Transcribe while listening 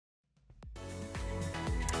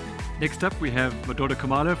Next up, we have Madoda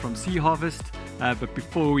Khumalo from Sea Harvest. But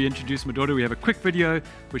before we introduce Madoda, we have a quick video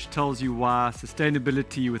which tells you why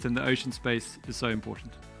sustainability within the ocean space is so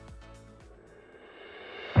important.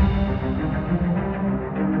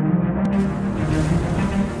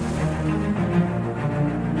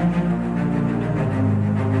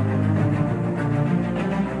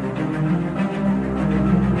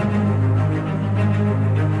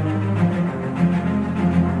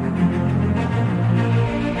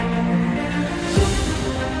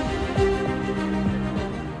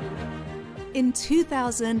 In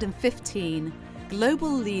 2015,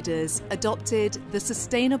 global leaders adopted the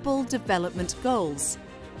Sustainable Development Goals.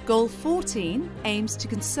 Goal 14 aims to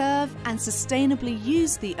conserve and sustainably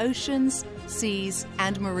use the oceans, seas,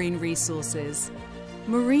 and marine resources.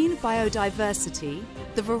 Marine biodiversity,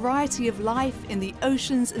 the variety of life in the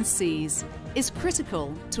oceans and seas, is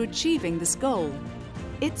critical to achieving this goal.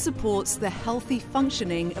 It supports the healthy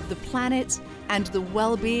functioning of the planet and the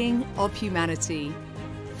well-being of humanity.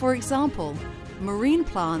 For example, marine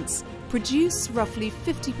plants produce roughly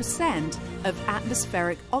 50% of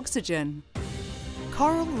atmospheric oxygen.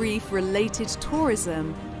 Coral reef-related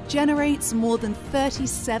tourism generates more than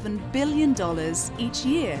 $37 billion each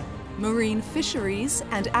year. Marine fisheries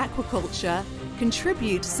and aquaculture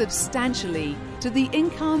contribute substantially to the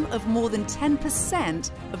income of more than 10%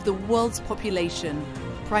 of the world's population,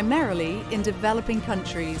 primarily in developing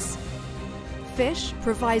countries. Fish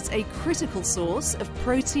provides a critical source of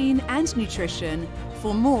protein and nutrition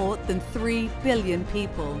for more than 3 billion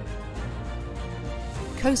people.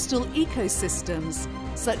 Coastal ecosystems,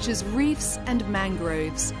 such as reefs and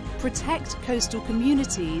mangroves, protect coastal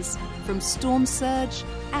communities from storm surge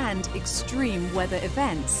and extreme weather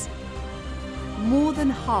events. More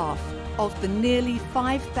than half of the nearly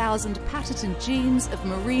 5,000 patented genes of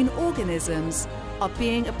marine organisms are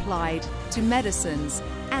being applied to medicines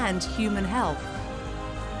and human health.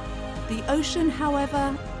 The ocean,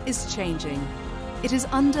 however, is changing. It is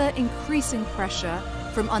under increasing pressure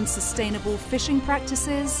from unsustainable fishing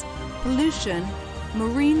practices, pollution,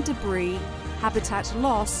 marine debris, habitat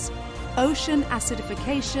loss, ocean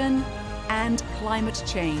acidification, and climate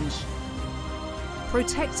change.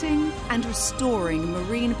 Protecting and restoring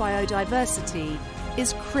marine biodiversity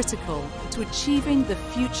is critical to achieving the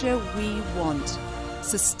future we want: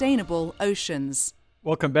 sustainable oceans.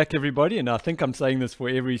 Welcome back, everybody, and I think I'm saying this for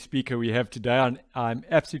every speaker we have today. I'm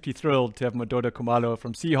absolutely thrilled to have Madoda Khumalo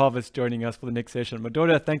from Sea Harvest joining us for the next session.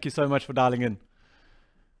 Madoda, thank you so much for dialing in.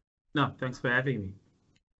 No, thanks for having me.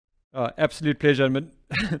 Absolute pleasure.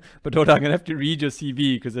 Madoda, I'm going to have to read your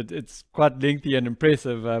CV because it's quite lengthy and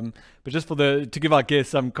impressive. But just to give our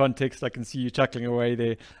guests some context, I can see you chuckling away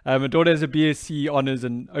there. Madoda has a BSc Honours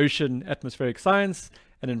in Ocean Atmospheric Science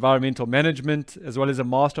and Environmental Management, as well as a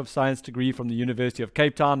Master of Science degree from the University of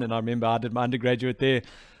Cape Town. And I remember I did my undergraduate there,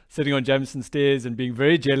 sitting on Jameson Stairs and being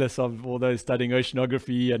very jealous of all those studying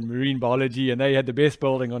oceanography and marine biology. And they had the best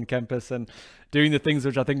building on campus and doing the things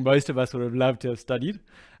which I think most of us would have loved to have studied.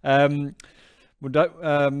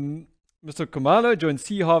 Mr. Khumalo joined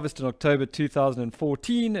Sea Harvest in October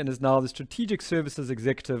 2014 and is now the Strategic Services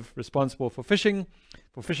Executive responsible for fishing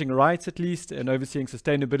rights at least, and overseeing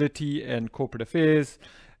sustainability and corporate affairs.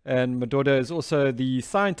 And Madoda is also the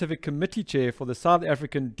Scientific Committee Chair for the South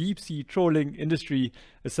African Deep Sea Trawling Industry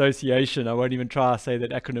Association. I won't even try to say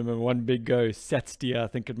that acronym in one big go, SATSTIA I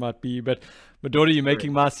think it might be. But Madoda, you're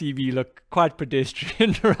making my CV look quite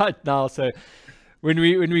pedestrian right now. So when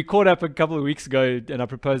we caught up a couple of weeks ago and I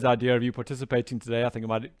proposed the idea of you participating today, I think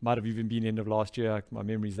it might have even been end of last year. My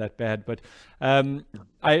memory's that bad. But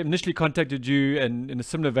I initially contacted you, and in a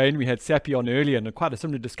similar vein, we had SAPI on earlier, and quite a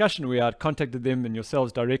similar discussion where I'd contacted them and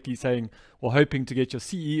yourselves directly saying, well, hoping to get your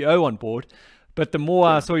CEO on board. But the more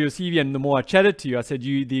I saw your CV and the more I chatted to you, I said,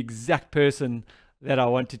 you're the exact person that I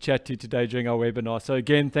want to chat to today during our webinar. So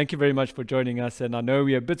again, thank you very much for joining us. And I know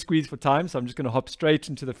we are a bit squeezed for time, so I'm just going to hop straight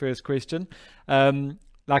into the first question.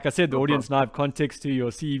 Like I said, the audience now have context to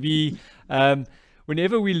your CV.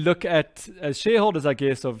 Whenever we look at, as shareholders, I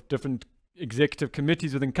guess, of different executive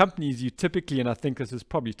committees within companies, you typically, and I think this is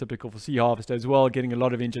probably typical for Sea Harvest as well, getting a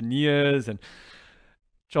lot of engineers and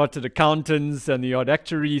chartered accountants and the odd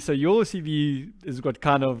actuary. So your CV has got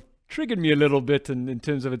kind of triggered me a little bit in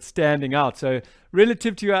terms of it standing out. So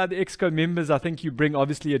relative to your other EXCO members, I think you bring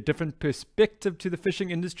obviously a different perspective to the fishing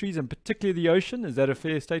industries and particularly the ocean. Is that a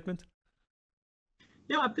fair statement?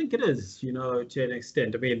 Yeah, I think it is, to an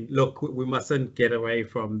extent. I mean, look, we mustn't get away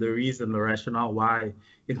from the reason, the rationale why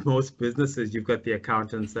in most businesses you've got the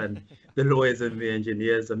accountants and the lawyers and the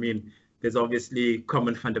engineers. I mean, there's obviously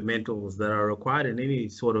common fundamentals that are required in any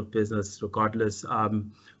sort of business, regardless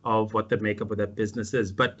of what the makeup of that business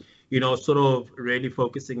is. But, sort of really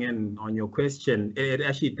focusing in on your question, it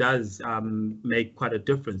actually does make quite a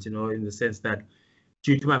difference, in the sense that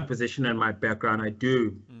due to my position and my background, I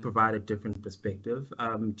do provide a different perspective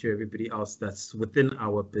to everybody else that's within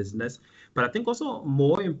our business. But I think also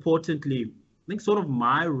more importantly, I think sort of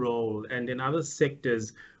my role and in other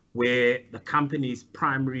sectors where the company's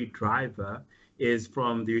primary driver is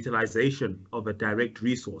from the utilization of a direct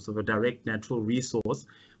resource, of a direct natural resource,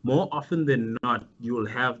 more often than not, you will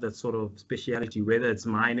have that sort of speciality, whether it's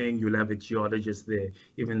mining, you'll have a geologist there,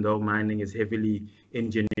 even though mining is heavily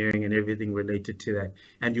engineering and everything related to that.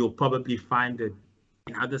 And you'll probably find it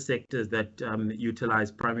in other sectors that utilize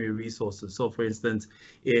primary resources. So for instance,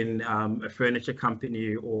 in a furniture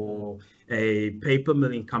company or a paper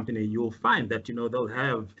milling company, you'll find that, they'll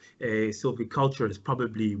have a silviculturist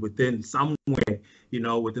probably within somewhere,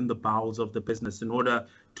 within the bowels of the business in order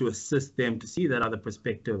to assist them to see that other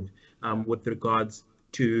perspective with regards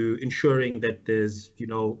to ensuring that there's,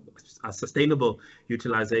 a sustainable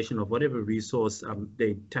utilization of whatever resource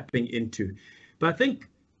they're tapping into. But I think,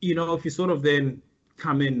 if you sort of then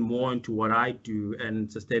come in more into what I do and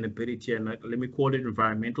sustainability, and let me call it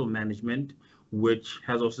environmental management, which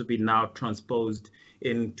has also been now transposed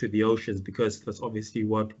into the oceans, because that's obviously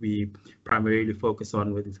what we primarily focus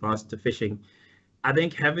on with regards to fishing. I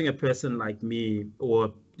think having a person like me,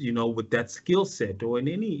 or with that skill set, or in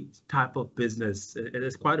any type of business, it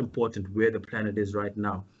is quite important where the planet is right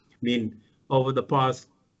now. I mean, over the past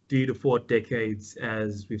 3 to 4 decades,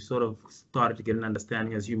 as we've sort of started to get an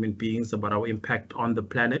understanding as human beings about our impact on the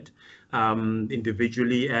planet,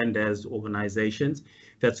 individually and as organizations,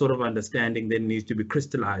 that sort of understanding then needs to be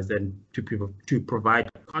crystallized, and to provide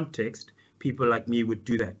context, people like me would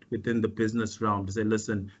do that within the business realm to say,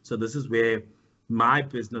 listen, so this is where my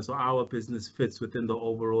business or our business fits within the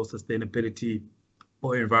overall sustainability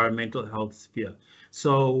or environmental health sphere.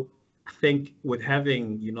 So I think with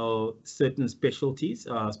having, certain specialties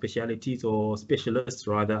or specialists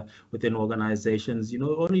rather within organizations,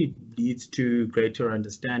 only leads to greater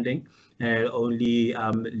understanding, and only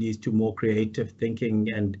leads to more creative thinking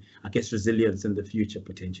and, I guess, resilience in the future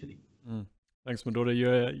potentially. Thanks, Madoda.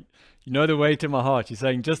 You know the way to my heart. You're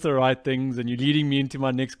saying just the right things, and you're leading me into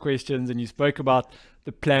my next questions. And you spoke about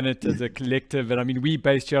the planet as a collective. And I mean, we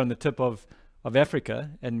based here on the tip of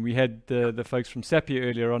Africa, and we had the folks from SAPI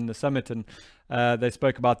earlier on the summit, and they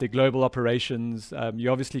spoke about their global operations.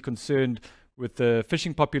 You're obviously concerned with the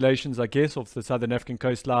fishing populations, I guess, off the southern African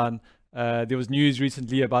coastline. There was news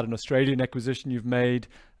recently about an Australian acquisition you've made.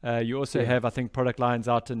 You also have, I think, product lines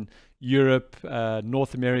out in Europe,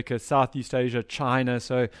 North America, Southeast Asia, China.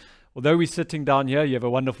 So although we're sitting down here, you have a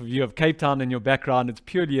wonderful view of Cape Town in your background.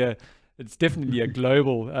 It's definitely a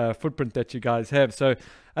global footprint that you guys have. So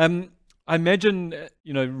I imagine,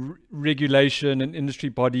 regulation and industry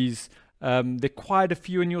bodies, there are quite a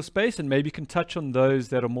few in your space, and maybe you can touch on those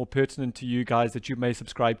that are more pertinent to you guys that you may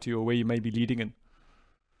subscribe to or where you may be leading in.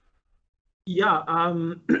 Yeah,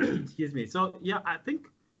 excuse me. So, yeah, I think,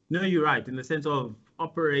 no, you're right, in the sense of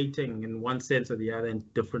operating in one sense or the other in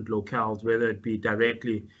different locales, whether it be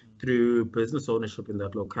directly through business ownership in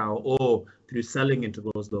that locale or through selling into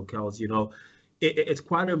those locales, it's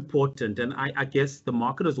quite important. And I guess the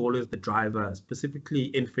market is always the driver, specifically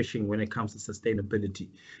in fishing when it comes to sustainability.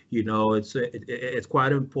 It's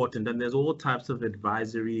quite important. And there's all types of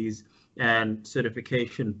advisories and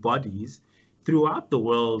certification bodies throughout the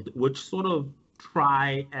world which sort of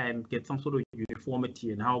try and get some sort of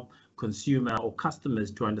uniformity and help consumer or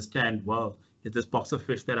customers to understand, well, is this box of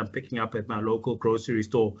fish that I'm picking up at my local grocery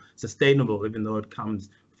store sustainable, even though it comes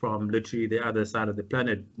from literally the other side of the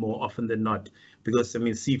planet more often than not? Because, I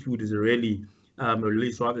mean, seafood is or at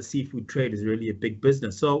least rather seafood trade is really a big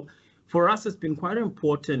business. So for us, it's been quite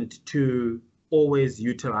important to always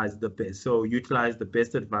utilize the best. So utilize the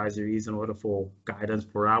best advisories in order for guidance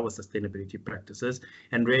for our sustainability practices.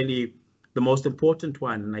 And really the most important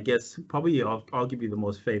one, and I guess probably arguably the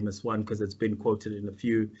most famous one, because it's been quoted in a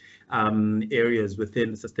few areas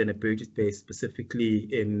within the sustainability space, specifically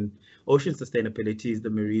in ocean sustainability, is the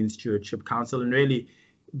Marine Stewardship Council. And really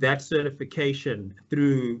that certification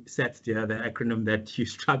through SATSDIA, the acronym that you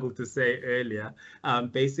struggled to say earlier,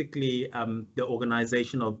 basically the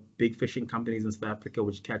organization of big fishing companies in South Africa,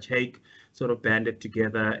 which catch hake, sort of banded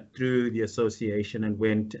together through the association and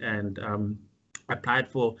went and applied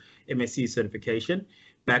for MSC certification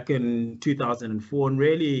back in 2004. And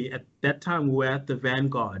really at that time we were at the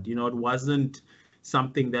vanguard. It wasn't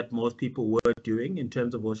something that most people were doing in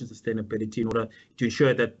terms of ocean sustainability in order to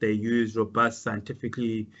ensure that they use robust,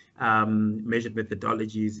 scientifically measured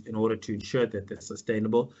methodologies in order to ensure that they're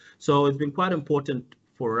sustainable. So it's been quite important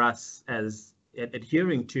for us as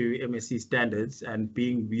adhering to MSC standards and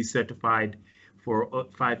being recertified for a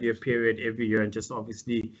 5-year period every year, and just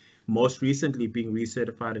obviously most recently being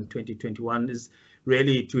recertified in 2021 is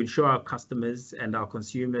really to ensure our customers and our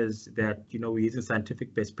consumers that, you know, we're using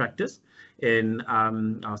scientific best practice in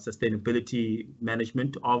our sustainability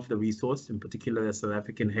management of the resource, in particular the South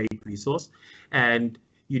African hake resource. And,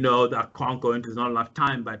 you know, I can't go into, there's not enough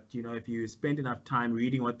time, but, you know, if you spend enough time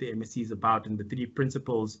reading what the MSC is about and the 3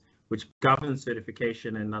 principles which govern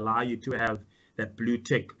certification and allow you to have that blue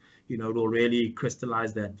tick, you know, it will really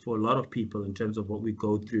crystallize that for a lot of people in terms of what we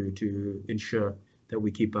go through to ensure that we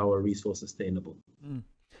keep our resource sustainable.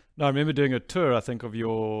 Now, I remember doing a tour, I think, of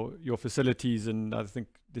your facilities, and I think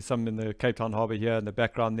there's some in the Cape Town Harbour here in the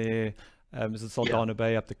background there. There's a Saldanha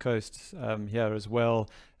Bay up the coast here as well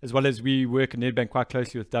as we work in Nedbank quite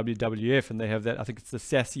closely with WWF, and they have that, I think it's the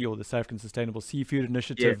SASSI, or the South African Sustainable Seafood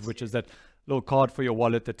Initiative, which is that little card for your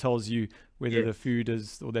wallet that tells you whether the food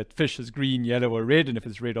is, or that fish is green, yellow or red, and if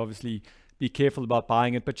it's red, obviously be careful about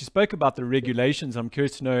buying it. But you spoke about the regulations. I'm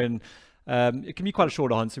curious to know, and it can be quite a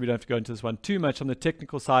short answer, we don't have to go into this one too much, on the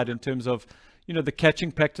technical side in terms of, you know, the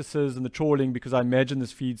catching practices and the trawling, because I imagine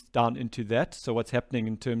this feeds down into that. So what's happening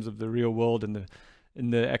in terms of the real world and in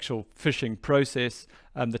the actual fishing process,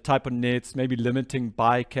 the type of nets, maybe limiting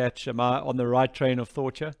bycatch. Am I on the right train of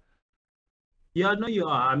thought here? Yeah, no, you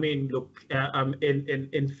are. I mean, look,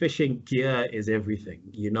 in fishing, gear is everything,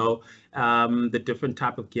 you know. The different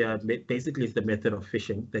type of gear basically is the method of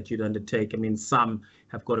fishing that you'd undertake. I mean, some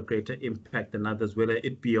have got a greater impact than others, whether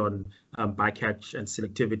it be on bycatch and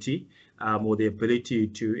selectivity, or the ability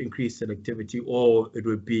to increase selectivity, or it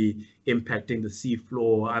would be impacting the seafloor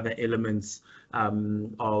or other elements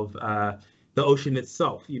of the ocean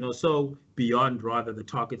itself, you know, so beyond rather the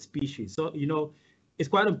target species. So, you know, it's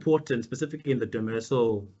quite important, specifically in the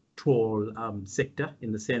demersal trawl sector,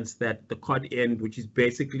 in the sense that the cod end, which is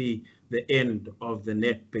basically the end of the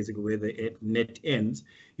net, basically where the net ends,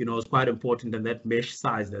 you know, is quite important, and that mesh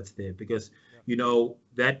size that's there, because, you know,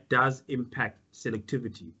 that does impact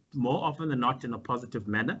selectivity more often than not in a positive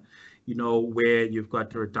manner, you know, where you've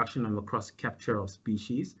got a reduction on the cross capture of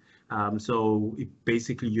species. So it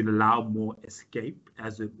basically you'd allow more escape,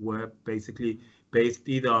 as it were, basically based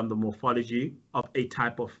either on the morphology of a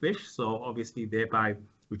type of fish, so obviously thereby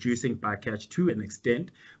reducing bycatch to an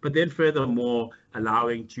extent, but then furthermore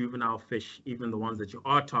allowing juvenile fish, even the ones that you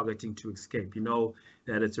are targeting, to escape. You know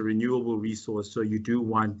that it's a renewable resource, so you do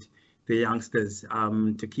want the youngsters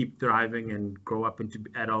to keep thriving and grow up into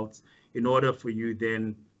adults in order for you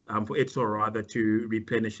then for it, or rather, to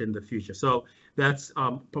replenish in the future. So that's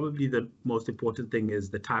probably the most important thing, is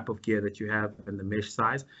the type of gear that you have and the mesh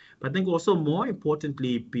size. But I think also more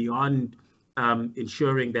importantly, beyond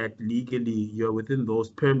ensuring that legally you're within those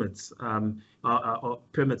permits,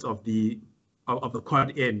 permits of the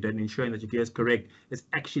cod end, and ensuring that your gear is correct, is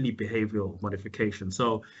actually behavioral modification.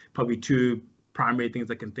 So probably 2 primary things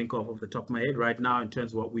I can think of off the top of my head right now in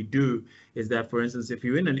terms of what we do is that, for instance, if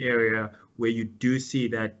you're in an area where you do see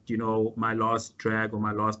that, you know, my last drag or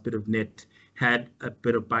my last bit of net had a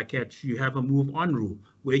bit of bycatch, you have a move on rule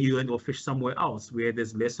where you go fish somewhere else where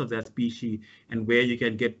there's less of that species and where you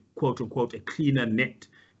can get, quote unquote, a cleaner net.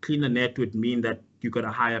 Cleaner net would mean that you got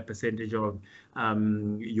a higher percentage of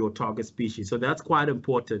your target species. So that's quite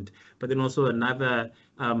important. But then also another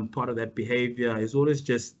part of that behavior is always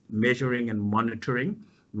just measuring and monitoring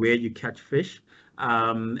where you catch fish,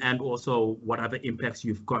 and also what other impacts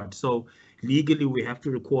you've got. So legally, we have to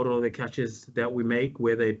record all the catches that we make,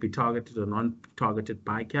 whether it be targeted or non-targeted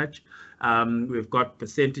bycatch. We've got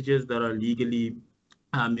percentages that are legally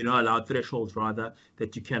you know, allowed thresholds rather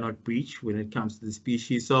that you cannot breach when it comes to the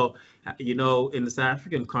species. So, you know, in the South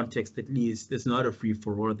African context, at least, it's not a free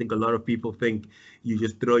for all. I think a lot of people think you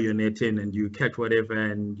just throw your net in and you catch whatever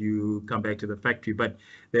and you come back to the factory. But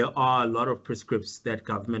there are a lot of prescripts that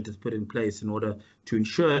government has put in place in order to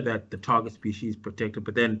ensure that the target species is protected,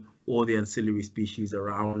 but then all the ancillary species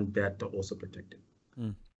around that are also protected.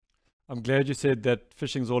 I'm glad you said that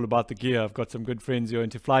fishing's all about the gear. I've got some good friends who are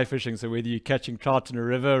into fly fishing, so whether you're catching trout in a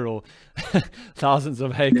river or thousands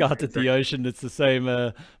of hake out at the ocean, it's the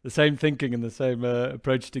same thinking and the same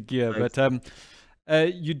approach to gear. Right.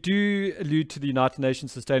 But you do allude to the United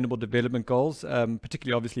Nations Sustainable Development Goals,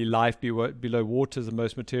 particularly obviously life below water is the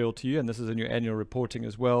most material to you, and this is in your annual reporting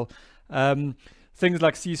as well. things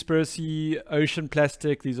like seaspiracy, ocean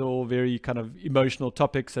plastic, these are all very kind of emotional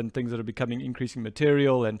topics and things that are becoming increasing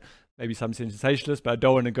material and maybe some sensationalist, but I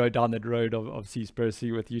don't want to go down that road of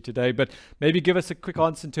seaspiracy with you today. But maybe give us a quick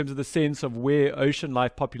answer in terms of the sense of where ocean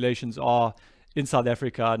life populations are in South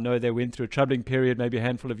Africa. I know they went through a troubling period maybe a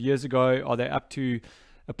handful of years ago. Are they up to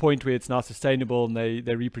a point where it's now sustainable and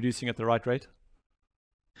they're reproducing at the right rate?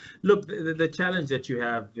 Look, the challenge that you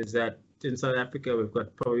have is that in South Africa, we've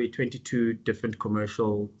got probably 22 different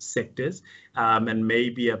commercial sectors, and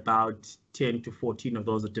maybe about 10 to 14 of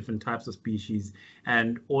those are different types of species.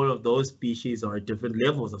 And all of those species are at different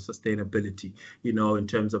levels of sustainability, you know, in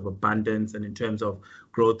terms of abundance and in terms of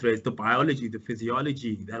growth rates, the biology, the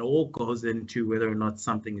physiology, that all goes into whether or not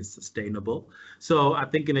something is sustainable. So I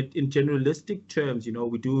think in generalistic terms, you know,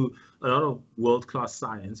 we do a lot of world-class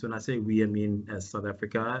science. When I say we, I mean as South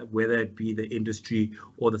Africa, whether it be the industry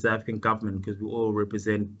or the South African government, because we all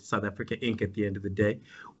represent South Africa Inc. at the end of the day.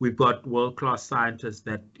 We've got world-class scientists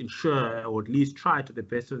that ensure, or at least try to the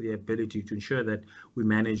best of their ability to ensure that we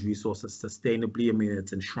manage resources sustainably. I mean,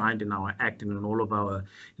 it's enshrined in our act and in all of our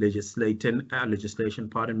legislation,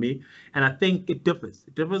 pardon me. And I think it differs.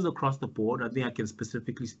 It differs across the board. I think I can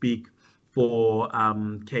specifically speak for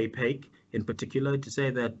Cape in particular to say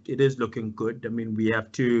that it is looking good. I mean, we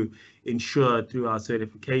have to ensure through our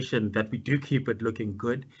certification that we do keep it looking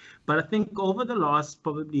good. But I think over the last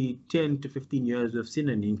probably 10 to 15 years, we've seen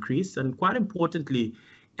an increase. And quite importantly,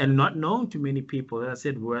 and not known to many people, as I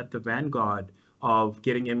said, we're at the vanguard of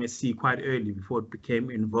getting MSC quite early before it became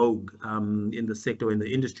in vogue in the sector, in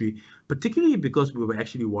the industry, particularly because we were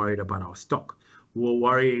actually worried about our stock. We were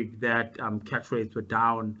worried that catch rates were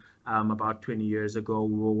down about 20 years ago.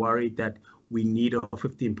 We were worried that we needed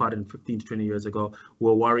 15 to 20 years ago. We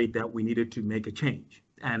were worried that we needed to make a change.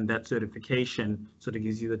 And that certification sort of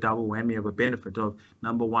gives you the double whammy of a benefit of,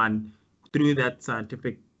 number one, through that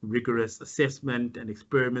scientific rigorous assessment and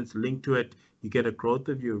experiments linked to it, you get a growth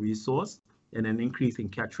of your resource and an increase in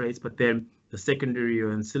catch rates. But then the secondary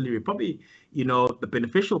or ancillary, probably, you know, the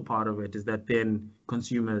beneficial part of it is that then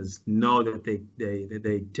consumers know that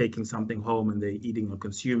they're taking something home and they're eating or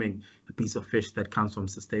consuming a piece of fish that comes from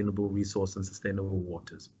sustainable resource and sustainable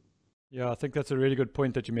waters. Yeah, I think that's a really good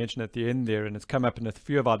point that you mentioned at the end there, and it's come up in a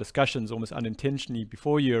few of our discussions almost unintentionally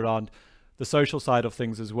before you around the social side of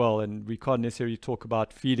things as well. And we can't necessarily talk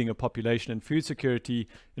about feeding a population and food security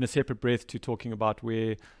in a separate breath to talking about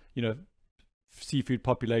where, you know, seafood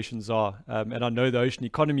populations are. And I know the ocean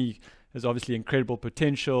economy has obviously incredible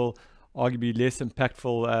potential, arguably less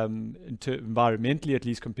impactful environmentally, at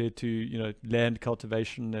least compared to, you know, land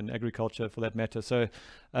cultivation and agriculture for that matter. So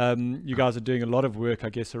you guys are doing a lot of work, I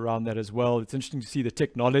guess, around that as well. It's interesting to see the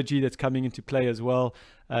technology that's coming into play as well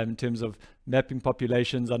in terms of mapping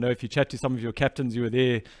populations. I know if you chat to some of your captains who were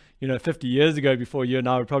there, you know, 50 years ago before you and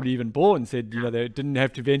I were probably even born, said, you know, they didn't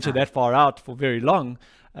have to venture that far out for very long.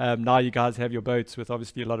 Now you guys have your boats with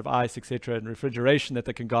obviously a lot of ice, etc., and refrigeration that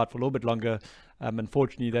they can go out for a little bit longer.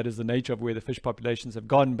 Unfortunately, that is the nature of where the fish populations have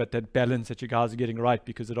gone, but that balance that you guys are getting right,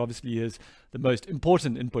 because it obviously is the most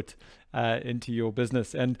important input into your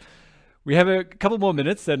business. And we have a couple more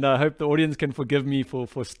minutes, and I hope the audience can forgive me for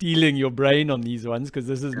stealing your brain on these ones, because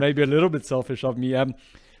this is maybe a little bit selfish of me.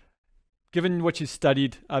 Given what you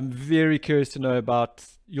studied, I'm very curious to know about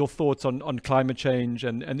your thoughts on climate change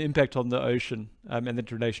and the impact on the ocean and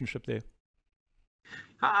the relationship there.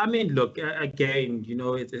 I mean, look, again, you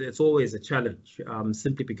know, it's always a challenge,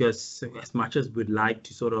 simply because as much as we'd like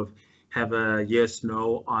to sort of have a yes,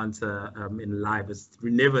 no answer in life, it's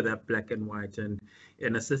never that black and white. And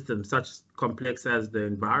in a system such complex as the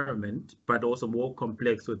environment, but also more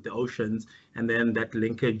complex with the oceans, and then that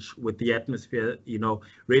linkage with the atmosphere, you know,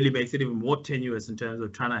 really makes it even more tenuous in terms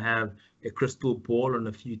of trying to have a crystal ball on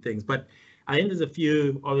a few things. But I think there's a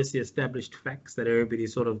few obviously established facts that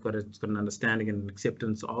everybody's sort of got an understanding and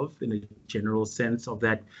acceptance of, in a general sense of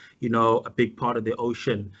that, you know, a big part of the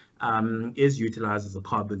ocean is utilized as a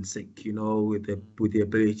carbon sink, you know, with the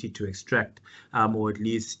ability to extract or at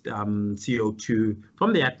least CO2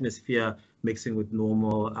 from the atmosphere, mixing with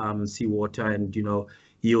normal seawater and, you know,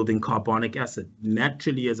 yielding carbonic acid.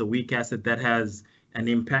 Naturally, as a weak acid, that has an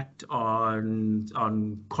impact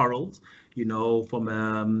on corals, you know, from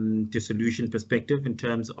a dissolution perspective in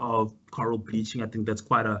terms of coral bleaching. I think that's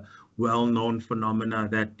quite a well-known phenomena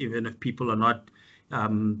that even if people are not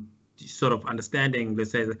sort of understanding,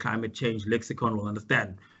 let's say, the climate change lexicon, will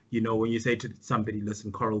understand. You know, when you say to somebody,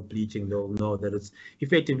 listen, coral bleaching, they'll know that it's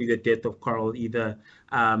effectively the death of coral, either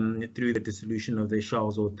through the dissolution of their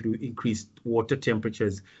shells or through increased water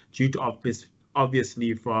temperatures due to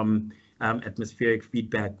obviously from atmospheric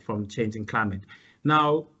feedback from changing climate.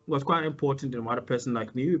 Now, what's quite important and what a person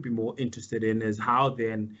like me would be more interested in is how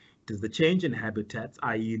then does the change in habitats,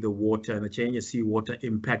 i.e. the water and the change in seawater,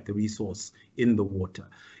 impact the resource in the water?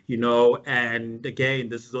 And again,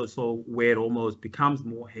 this is also where it almost becomes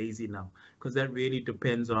more hazy now, because that really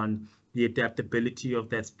depends on the adaptability of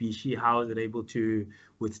that species. How is it able to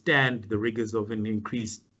withstand the rigors of an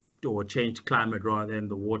increased or changed climate rather than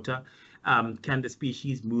the water? Can the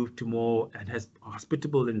species move to more and has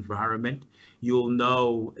hospitable environment? You'll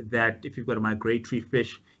know that if you've got a migratory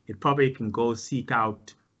fish, it probably can go seek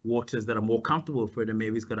out waters that are more comfortable for it, and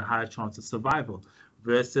maybe it's got a higher chance of survival,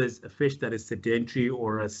 versus a fish that is sedentary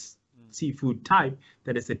or a seafood type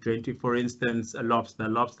that is sedentary. For instance, a lobster. A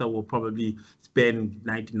lobster will probably spend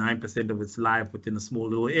 99% of its life within a small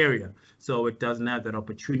little area, so it doesn't have that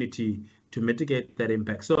opportunity to mitigate that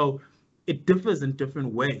impact. So it differs in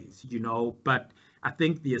different ways, but I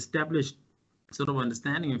think the established sort of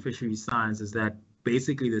understanding in fisheries science is that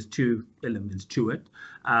basically there's two elements to it.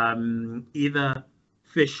 Either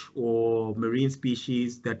fish or marine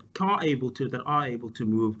species that are able to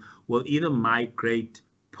move will either migrate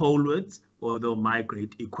polewards or they'll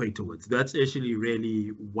migrate equatorwards. That's actually really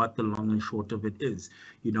what the long and short of it is.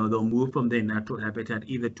 They'll move from their natural habitat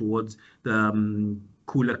either towards the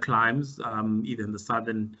cooler climes, either in the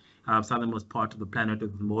southernmost part of the planet or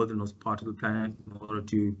the northernmost part of the planet, in order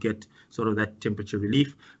to get sort of that temperature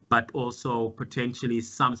relief, but also potentially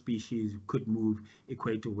some species could move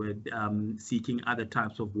equatorward, seeking other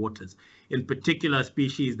types of waters. In particular,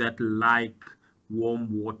 species that like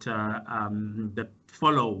warm water, that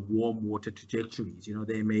follow warm water trajectories,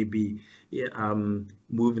 they may be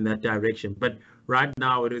move in that direction. But right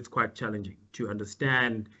now it is quite challenging to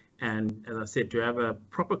understand, and as I said, to have a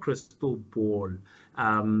proper crystal ball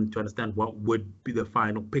to understand what would be the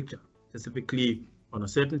final picture, specifically on a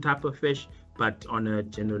certain type of fish, but on a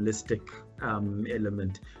generalistic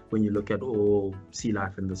element when you look at all sea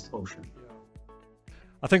life in this ocean.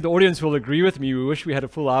 I think the audience will agree with me. We wish we had a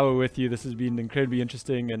full hour with you. This has been incredibly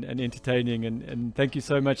interesting and entertaining, and thank you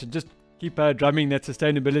so much. And just keep drumming that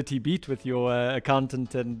sustainability beat with your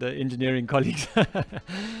accountant and engineering colleagues.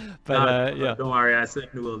 But yeah, don't worry, I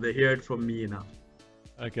certainly will. They hear it from me enough.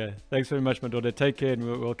 Okay, thanks very much, Madoda. Take care, and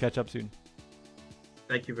we'll catch up soon.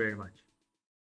 Thank you very much.